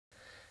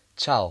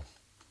Ciao.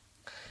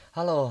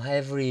 Hello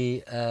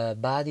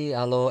everybody.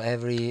 Hello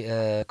every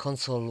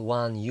Console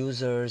One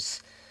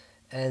users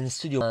and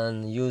Studio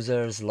One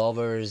users,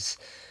 lovers.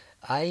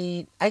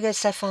 I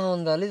guess I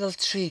found a little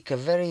trick, a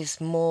very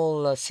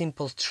small,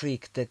 simple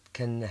trick that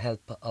can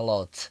help a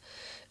lot.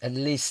 At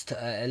least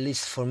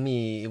for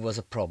me, it was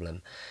a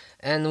problem.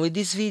 And with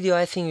this video,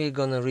 I think we're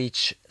gonna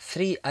reach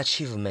 3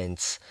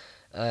 achievements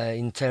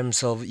in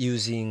terms of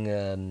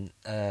using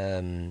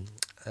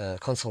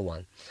Console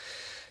One.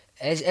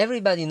 As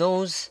everybody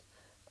knows,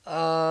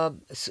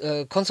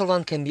 Console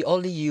One can be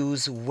only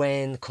used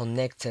when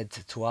connected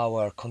to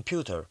our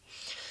computer,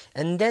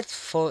 and that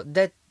for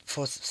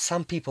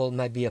some people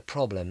might be a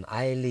problem.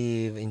 I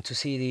live in 2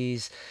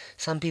 cities.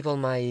 Some people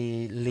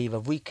might live a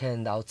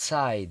weekend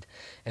outside,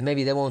 and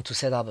maybe they want to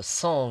set up a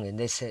song, and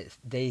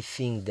they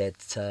think that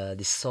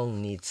this song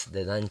needs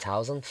the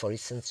 9000, for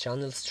instance,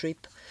 channel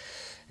strip,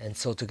 and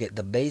so to get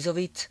the base of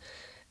it,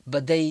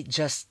 but they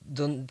just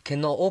don't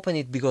cannot open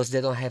it because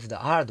they don't have the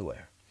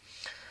hardware.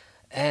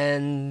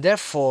 And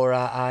therefore,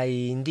 I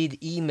indeed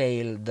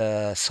emailed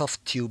the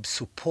SoftTube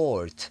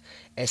support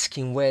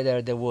asking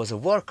whether there was a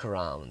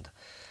workaround.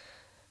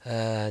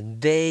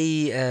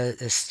 They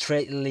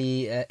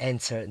straightly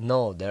answered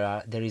no,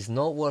 there is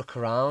no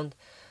workaround.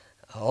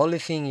 Only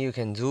thing you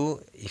can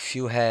do, if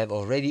you have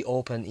already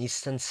opened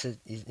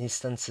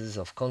instances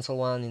of Console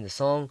One in the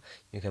song,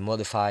 you can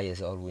modify,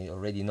 as we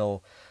already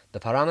know, the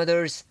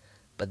parameters,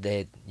 but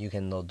that you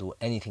cannot do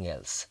anything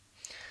else.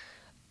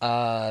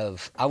 I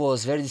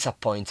was very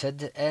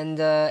disappointed, and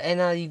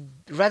I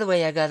right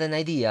away I got an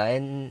idea,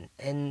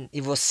 and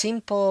it was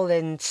simple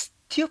and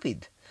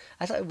stupid.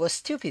 I thought it was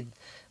stupid,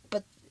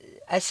 but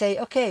I say,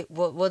 okay,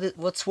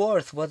 what's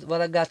worth?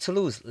 What I got to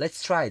lose?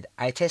 Let's try it.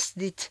 I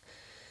tested it,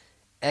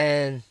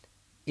 and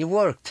it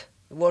worked.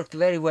 It worked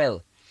very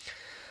well.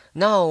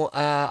 Now,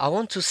 I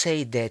want to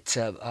say that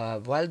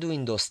while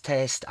doing those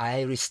tests,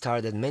 I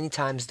restarted many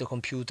times the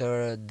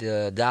computer,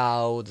 the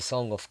DAW, the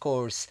song, of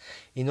course,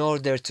 in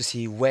order to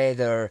see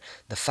whether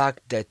the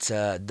fact that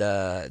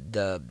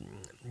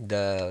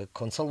the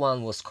console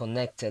one was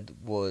connected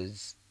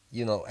was,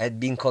 had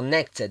been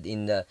connected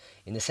in the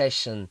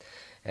session,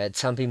 had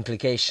some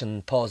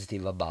implication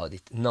positive about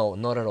it. No,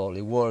 not at all.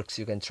 It works.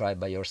 You can try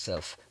by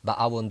yourself, but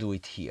I won't do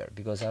it here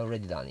because I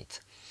already done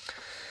it.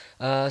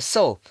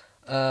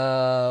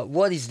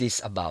 What is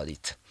this about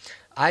it?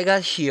 I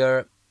got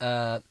here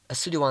a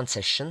Studio One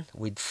session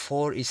with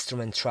 4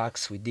 instrument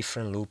tracks with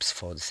different loops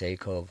for the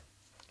sake of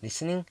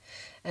listening,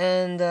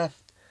 and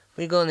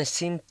we're gonna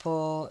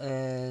simple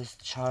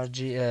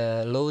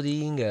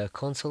loading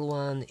Console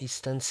One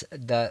instance.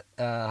 The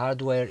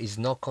hardware is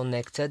not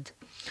connected,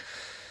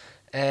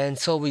 and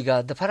so we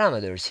got the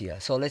parameters here.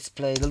 So let's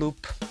play the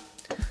loop.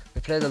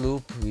 We play the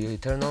loop. We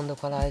turn on the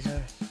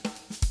equalizer.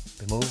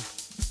 Remove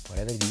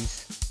whatever it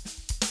is.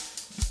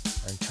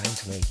 I'm trying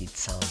to make it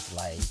sound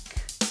like,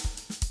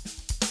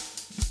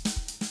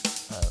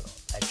 I don't know,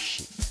 like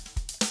shit.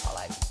 I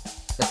like it.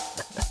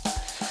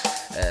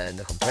 And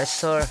the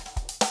compressor,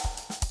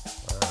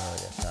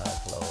 the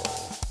tap low,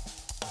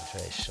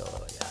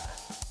 threshold, yeah,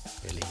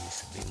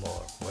 release a bit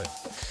more. Well,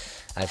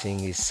 I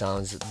think it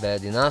sounds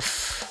bad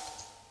enough,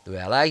 the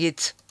way I like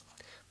it.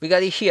 We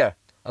got it here,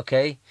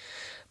 okay?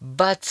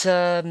 But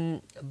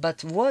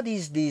what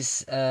is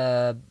this?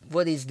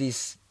 What is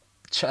this?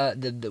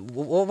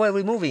 What were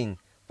we moving?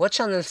 What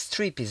channel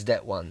strip is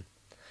that one?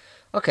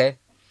 Okay.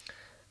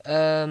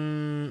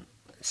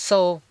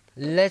 So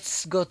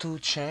let's go to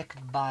check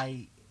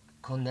by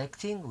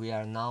connecting. We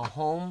are now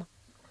home.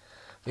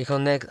 We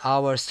connect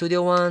our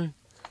Studio One.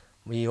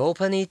 We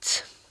open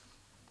it.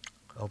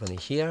 Open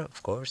it here,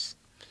 of course.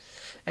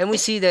 And we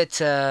see that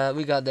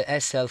we got the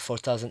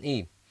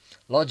SL4000E.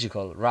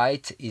 Logical,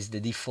 right? Is the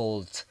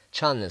default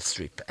channel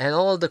strip. And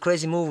all the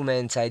crazy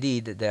movements I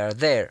did, they are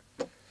there.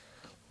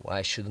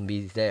 Why shouldn't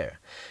be there?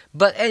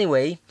 But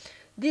anyway,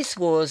 this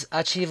was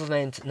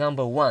achievement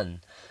number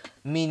 1,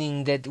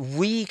 meaning that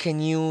we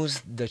can use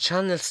the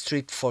channel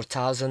strip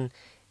 4000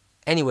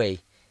 anyway,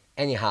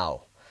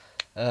 anyhow.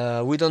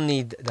 We don't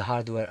need the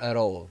hardware at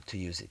all to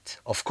use it.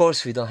 Of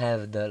course, we don't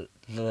have the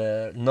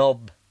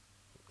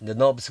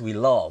knobs we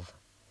love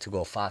to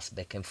go fast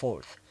back and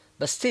forth.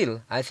 But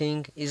still, I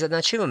think it's an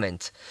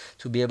achievement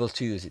to be able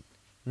to use it.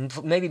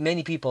 Maybe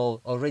many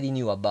people already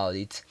knew about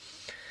it.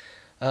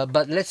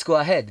 But let's go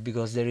ahead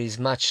because there is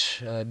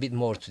a bit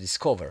more to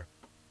discover.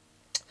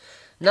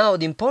 Now,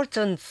 the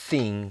important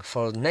thing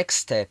for the next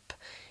step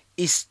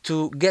is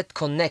to get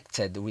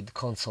connected with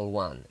Console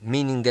One,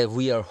 meaning that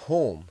we are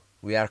home,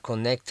 we are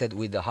connected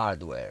with the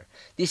hardware.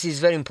 This is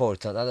very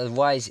important,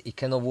 otherwise it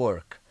cannot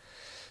work.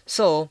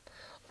 So,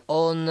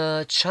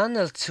 on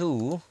channel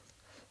 2,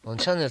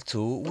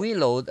 we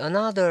load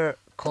another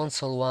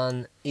Console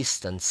One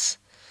instance.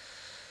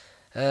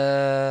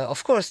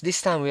 Of course,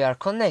 this time we are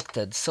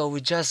connected, so we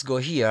just go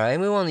here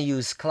and we want to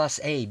use class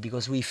A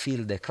because we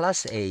feel that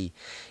class A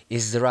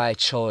is the right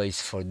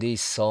choice for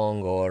this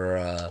song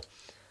or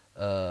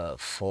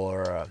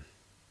for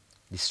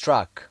this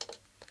track.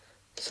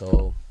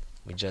 So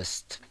we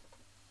just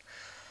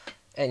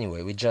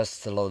Anyway, we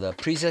just load a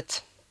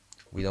preset,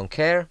 we don't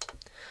care,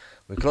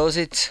 we close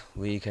it,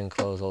 we can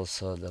close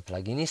also the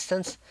plugin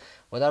instance.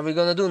 What are we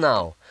gonna do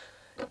now?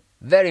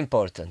 Very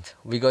important,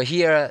 we go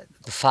here,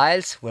 the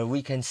files, where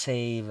we can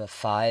save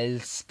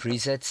files,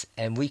 presets,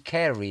 and we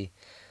carry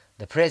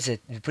the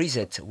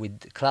preset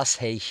with class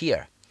A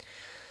here.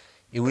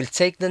 It will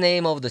take the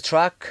name of the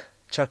track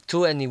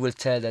 2, and it will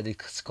tell that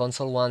it's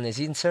console 1 is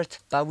insert,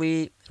 but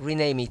we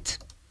rename it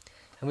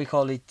and we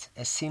call it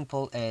as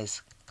simple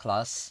as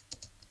class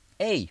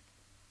A.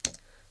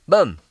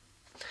 Boom.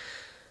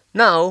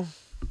 Now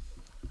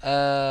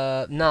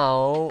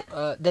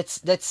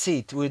that's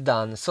it, we're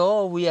done.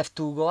 So we have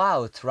to go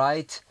out,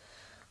 right?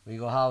 We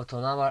go out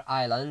on our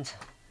island,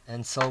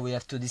 and so we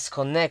have to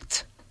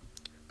disconnect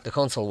the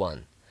console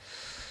 1.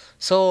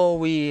 So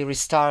we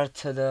restart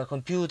the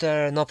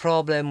computer, no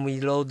problem,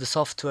 we load the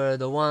software,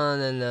 the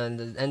one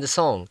and the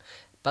song,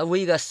 but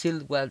we got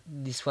still, well,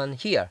 this one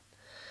here.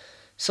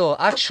 So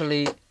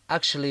actually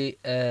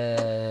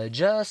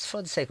just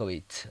for the sake of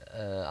it,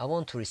 I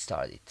want to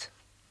restart it.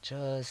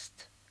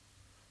 Just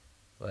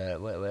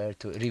where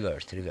to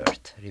revert to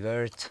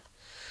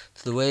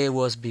the way it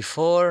was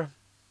before.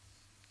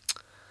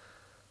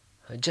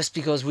 Just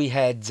because we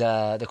had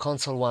the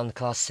console 1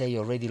 class A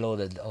already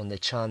loaded on the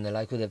channel,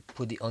 I could have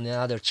put it on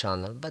another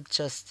channel, but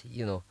just,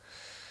 you know,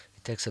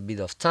 it takes a bit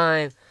of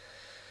time.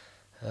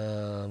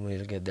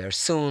 We'll get there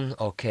soon.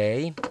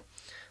 Okay,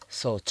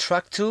 so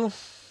track 2.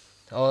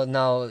 Oh,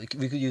 now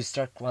we could use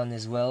track 1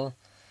 as well,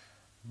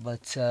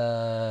 but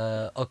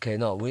okay,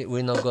 no,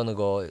 we're not gonna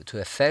go to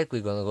effect,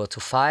 we're gonna go to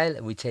file,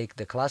 we take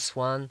the class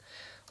 1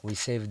 we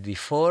saved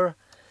before,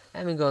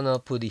 and we're gonna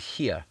put it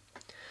here.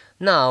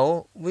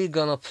 Now we're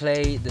gonna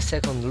play the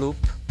second loop,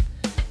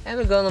 and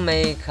we're gonna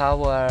make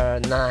our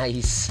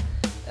nice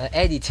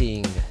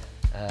editing.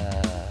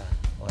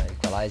 Well,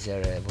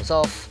 equalizer was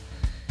off,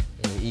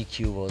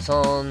 EQ was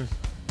on.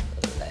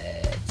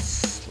 Let's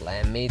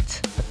slam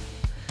it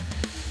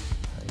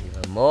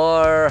even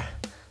more.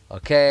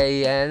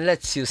 Okay, and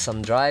let's use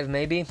some drive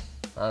maybe.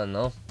 I don't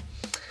know.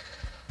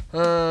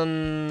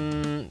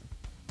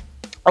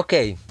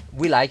 Okay,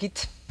 we like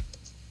it.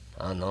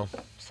 I don't know.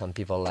 Some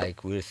people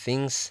like weird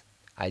things.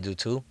 I do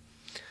too.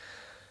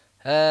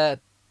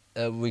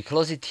 We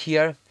close it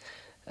here.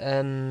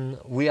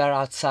 We are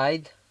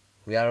outside.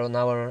 We are on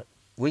our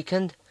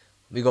weekend.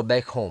 We go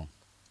back home.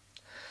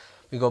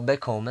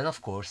 And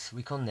of course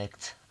we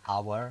connect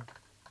our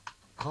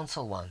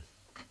console 1.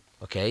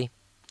 Okay.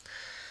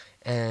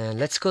 And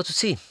let's go to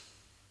see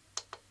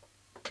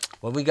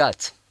what we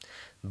got.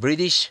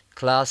 British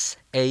class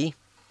A.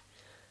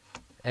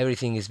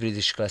 Everything is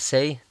British class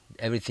A.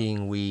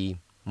 Everything we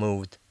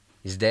moved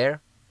is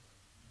there.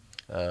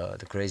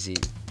 The crazy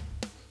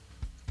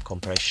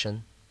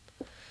compression.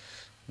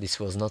 This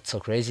was not so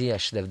crazy. I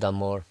should have done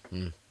more.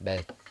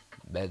 Bad.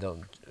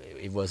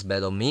 It was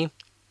bad on me.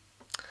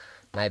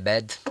 My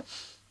bad.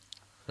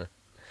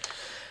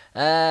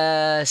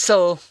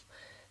 So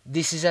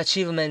this is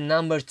achievement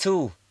number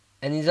 2,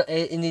 and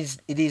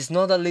it is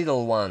not a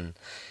little one.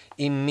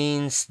 It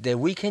means that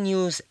we can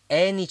use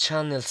any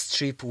channel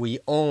strip we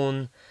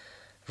own,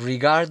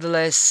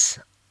 regardless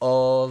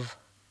of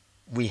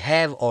we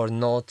have or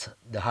not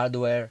the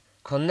hardware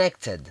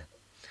connected.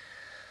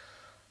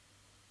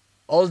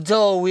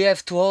 Although we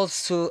have to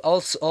also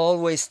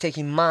always take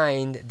in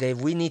mind that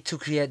we need to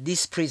create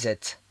this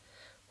preset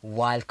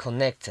while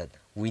connected.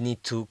 We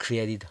need to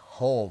create it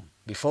home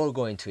before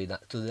going to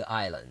the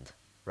island,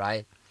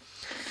 right?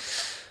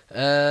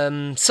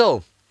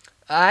 So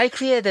I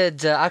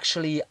created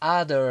actually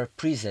other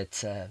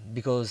presets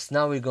because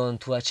now we're going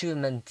to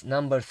achievement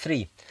number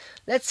 3.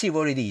 Let's see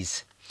what it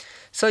is.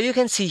 So you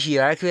can see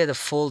here I created a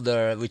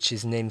folder which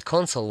is named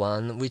console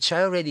 1, which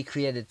I already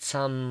created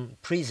some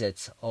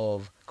presets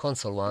of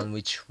console 1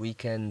 which we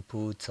can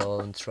put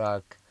on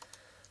track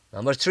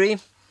number 3,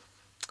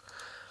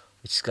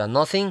 which got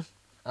nothing.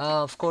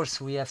 Of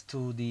course we have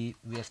to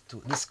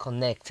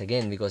disconnect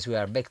again because we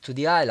are back to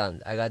the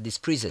island. I got this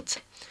preset,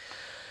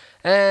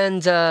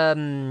 and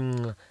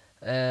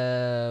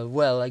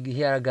well,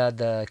 here I got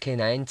the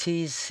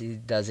K90s.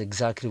 It does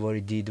exactly what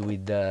it did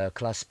with the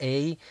class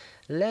A.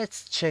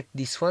 Let's check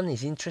this one.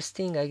 Is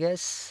interesting, I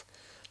guess.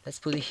 Let's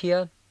put it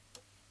here,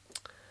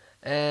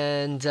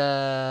 and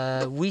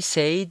we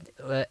said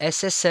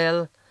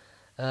SSL.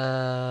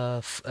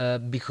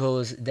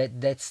 Because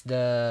that's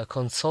the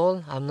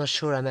console. I'm not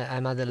sure, I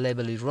might have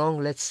labeled it wrong.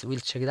 We'll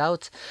check it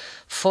out.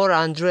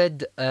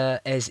 400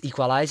 as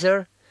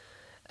equalizer,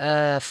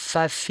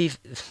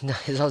 550 no,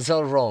 it's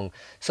all wrong.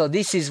 So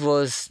this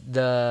was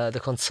the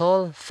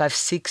console.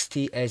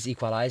 560 as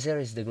equalizer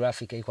is the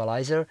graphic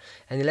equalizer,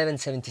 and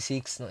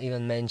 1176 not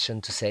even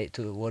mentioned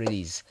to what it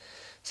is.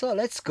 So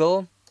let's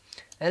go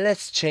and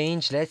let's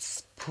change.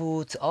 Let's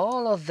put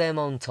all of them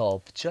on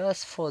top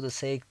just for the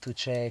sake to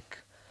check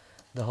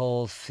the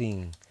whole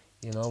thing.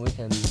 You know, we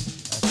can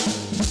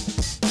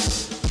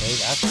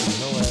actually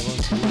know what I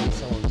want to do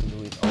is I want to do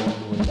it all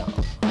the way down.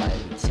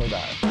 Right? It's so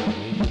dark.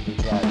 The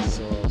drive is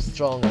so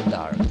strong and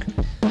dark.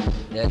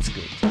 That's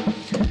good.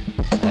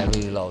 I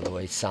really low the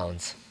way it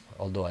sounds,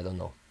 although I don't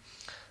know.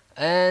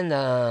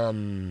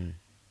 And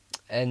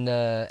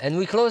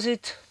we close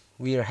it.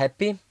 We are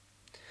happy.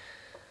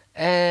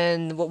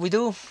 And what we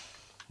do,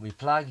 we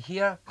plug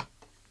here,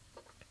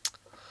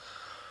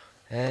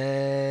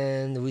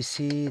 and we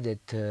see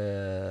that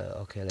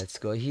okay, let's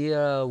go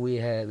here. We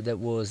have, that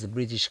was the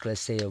British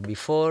Class A of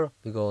before.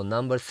 We go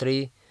number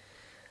 3,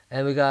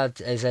 and we got,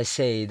 as I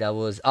say, that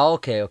was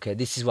okay.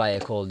 This is why I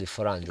called it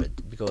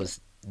 400, because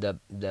the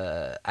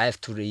I have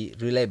to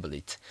relabel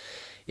it.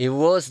 It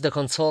was the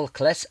console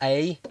Class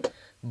A,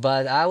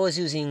 but I was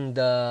using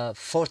the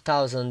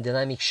 4000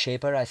 dynamic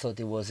shaper. I thought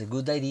it was a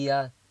good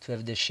idea to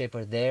have the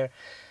shaper there,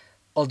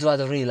 although I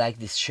don't really like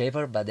this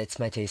shaper, but that's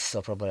my taste,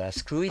 so probably I'll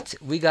screw it.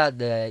 We got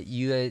the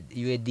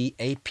UAD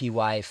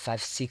APY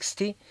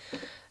 560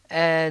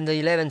 and the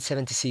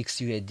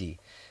 1176 UAD.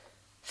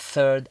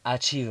 Third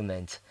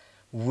achievement,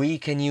 we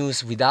can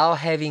use, without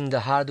having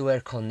the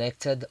hardware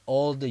connected,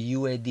 all the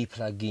UAD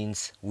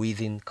plugins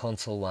within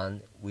Console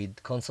 1,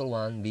 with Console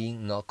 1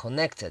 being not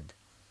connected.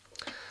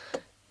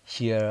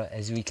 Here,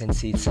 as we can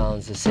see, it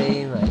sounds the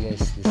same. I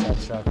guess the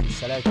subtrack is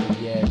selected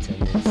yet,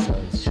 and it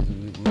sounds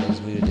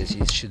as weird as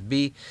it should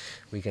be.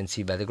 We can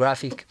see by the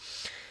graphic.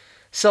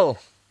 So,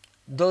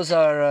 those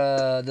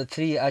are the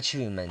 3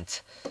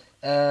 achievements.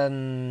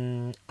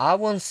 I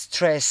will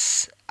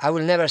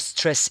never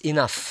stress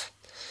enough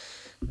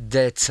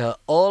that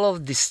all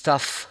of this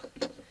stuff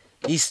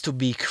is to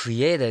be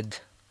created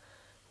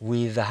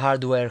with the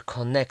hardware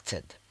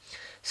connected.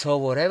 So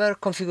whatever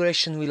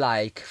configuration we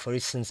like, for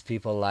instance,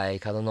 people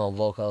like, I don't know,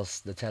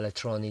 vocals, the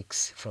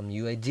Teletronics from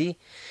UAD,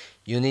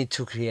 you need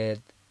to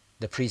create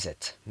the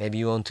preset. Maybe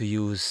you want to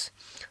use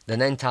the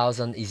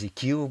 9000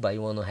 EZQ, but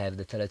you want to have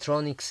the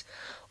Teletronics,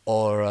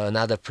 or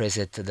another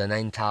preset, the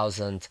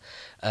 9000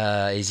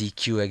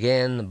 EZQ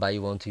again, but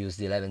you want to use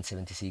the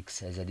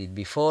 1176 as I did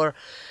before.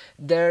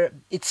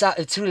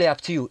 It's really up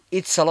to you.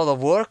 It's a lot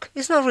of work.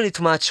 It's not really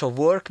too much of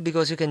work,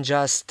 because you can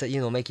just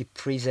make it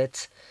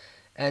presets,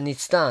 and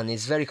it's done.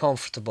 It's very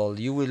comfortable.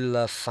 You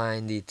will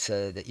find it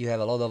that you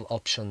have a lot of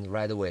options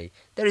right away.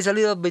 There is a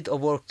little bit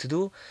of work to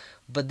do,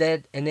 but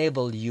that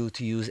enables you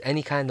to use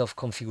any kind of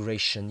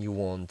configuration you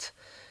want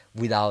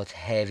without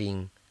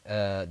having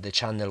the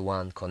channel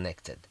 1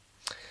 connected.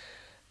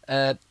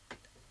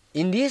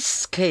 In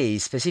this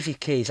case, specific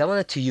case, I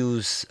wanted to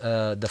use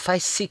the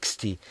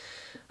 560,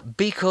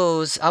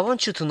 because I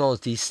want you to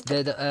notice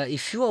that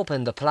if you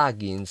open the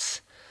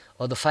plugins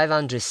of the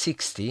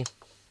 560,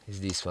 is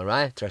this one,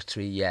 right? Track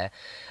 3, yeah.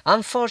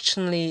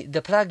 Unfortunately,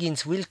 the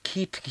plugins will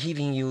keep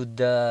giving you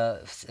the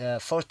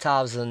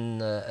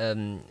 4000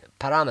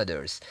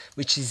 parameters,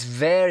 which is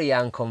very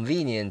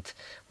inconvenient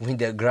with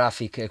the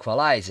graphic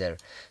equalizer.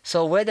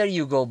 So whether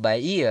you go by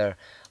ear,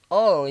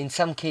 or in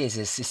some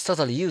cases it's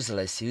totally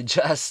useless, you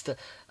just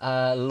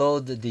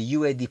load the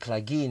UAD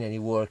plugin and it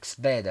works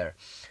better.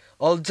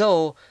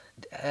 Although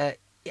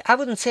I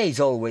wouldn't say it's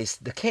always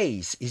the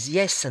case. It's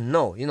yes and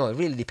no, it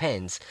really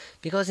depends.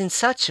 Because in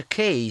such a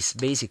case,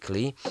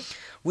 basically,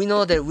 we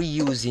know that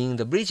we're using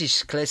the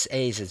British Class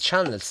A as a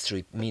channel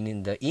strip,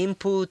 meaning the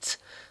input,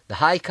 the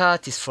high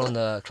cut is from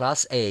the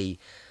Class A,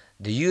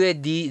 the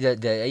UAD,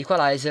 the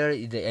equalizer,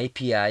 the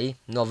API,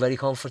 not very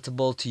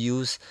comfortable to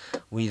use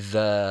with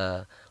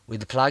the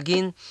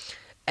plugin,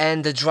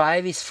 and the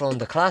drive is from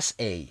the Class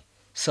A.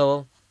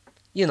 So,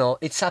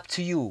 it's up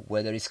to you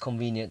whether it's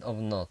convenient or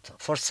not.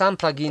 For some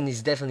plugins,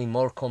 it's definitely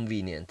more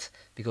convenient,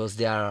 because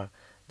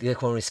they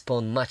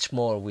correspond much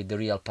more with the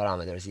real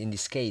parameters. In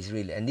this case,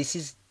 really, and this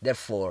is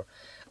therefore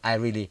I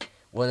really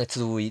wanted to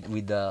do it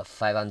with the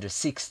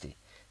 560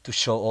 to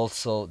show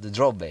also the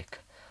drawback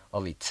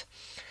of it.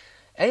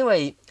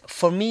 Anyway,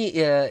 for me,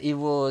 it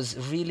was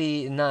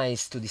really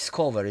nice to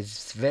discover.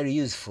 It's very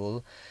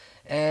useful.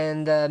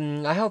 And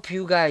I hope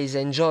you guys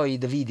enjoy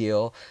the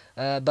video,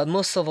 but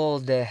most of all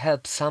that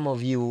helped some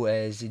of you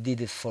as it did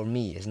it for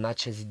me, as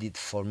much as it did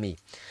for me.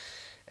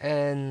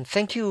 And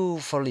thank you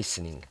for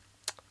listening.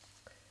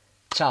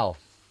 Ciao.